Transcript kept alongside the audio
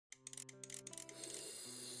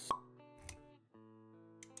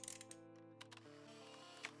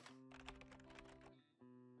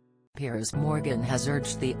Piers Morgan has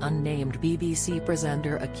urged the unnamed BBC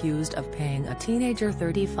presenter accused of paying a teenager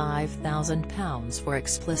 £35,000 for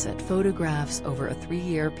explicit photographs over a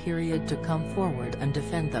 3-year period to come forward and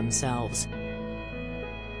defend themselves.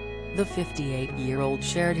 The 58-year-old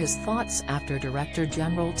shared his thoughts after Director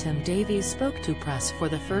General Tim Davies spoke to press for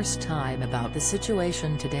the first time about the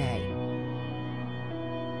situation today.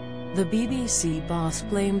 The BBC boss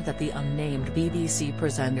claimed that the unnamed BBC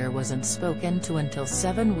presenter wasn't spoken to until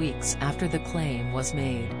 7 weeks after the claim was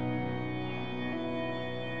made.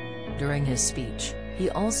 During his speech, he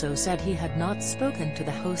also said he had not spoken to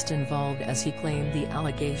the host involved, as he claimed the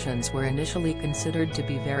allegations were initially considered to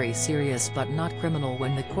be very serious but not criminal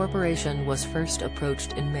when the corporation was first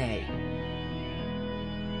approached in May.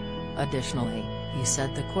 Additionally, he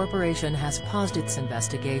said the corporation has paused its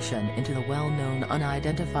investigation into the well-known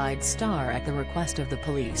unidentified star at the request of the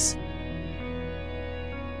police.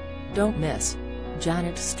 Don't miss: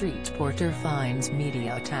 Janet Street porter finds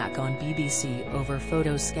media attack on BBC over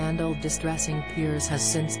photo scandal distressing. Piers has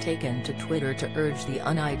since taken to Twitter to urge the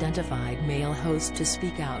unidentified male host to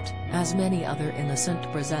speak out, as many other innocent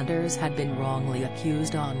presenters had been wrongly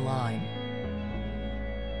accused online.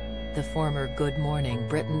 The former Good Morning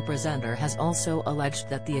Britain presenter has also alleged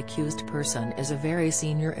that the accused person is a very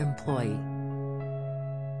senior employee.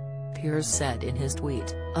 Piers said in his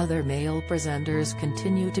tweet, "Other male presenters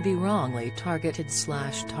continue to be wrongly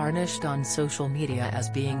targeted/tarnished on social media as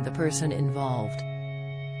being the person involved.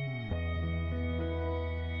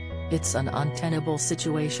 It's an untenable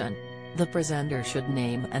situation. The presenter should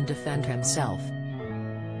name and defend himself."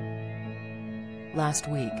 Last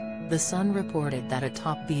week, The Sun reported that a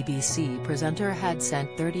top BBC presenter had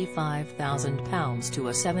sent £35,000 to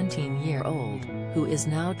a 17-year-old, who is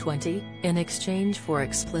now 20, in exchange for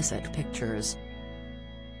explicit pictures.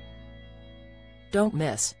 Don't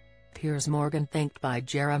miss: Piers Morgan thanked by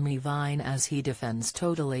Jeremy Vine as he defends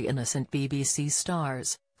totally innocent BBC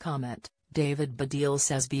stars. Comment: David Baddiel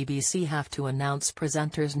says BBC have to announce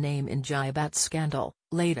presenter's name in Jibat scandal.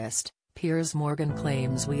 Latest: Piers Morgan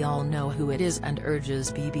claims we all know who it is and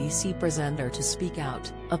urges BBC presenter to speak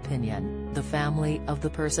out. Opinion: the family of the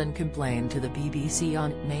person complained to the BBC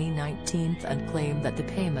on May 19 and claimed that the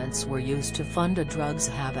payments were used to fund a drugs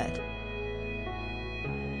habit.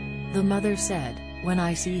 The mother said, "When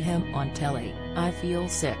I see him on telly, I feel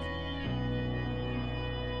sick.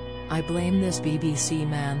 I blame this BBC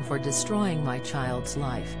man for destroying my child's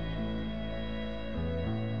life,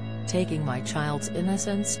 taking my child's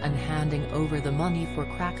innocence and handing over the money for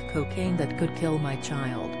crack cocaine that could kill my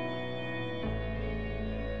child."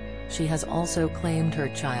 She has also claimed her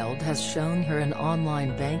child has shown her an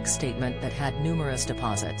online bank statement that had numerous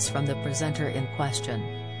deposits from the presenter in question.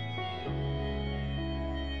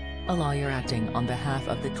 A lawyer acting on behalf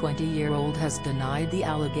of the 20-year-old has denied the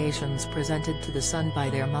allegations presented to The Sun by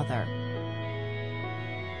their mother.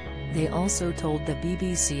 They also told the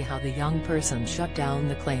BBC how the young person shut down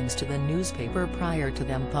the claims to the newspaper prior to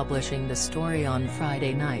them publishing the story on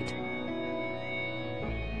Friday night.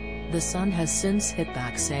 The Sun has since hit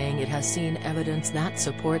back, saying it has seen evidence that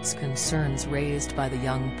supports concerns raised by the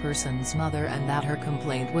young person's mother and that her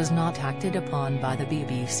complaint was not acted upon by the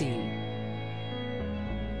BBC.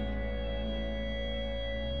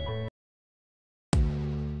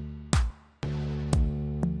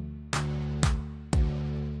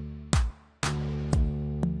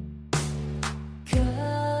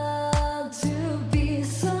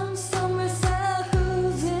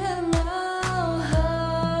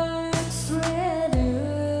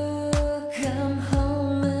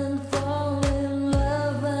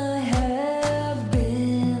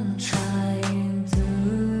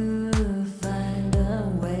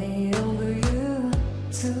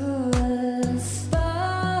 To us.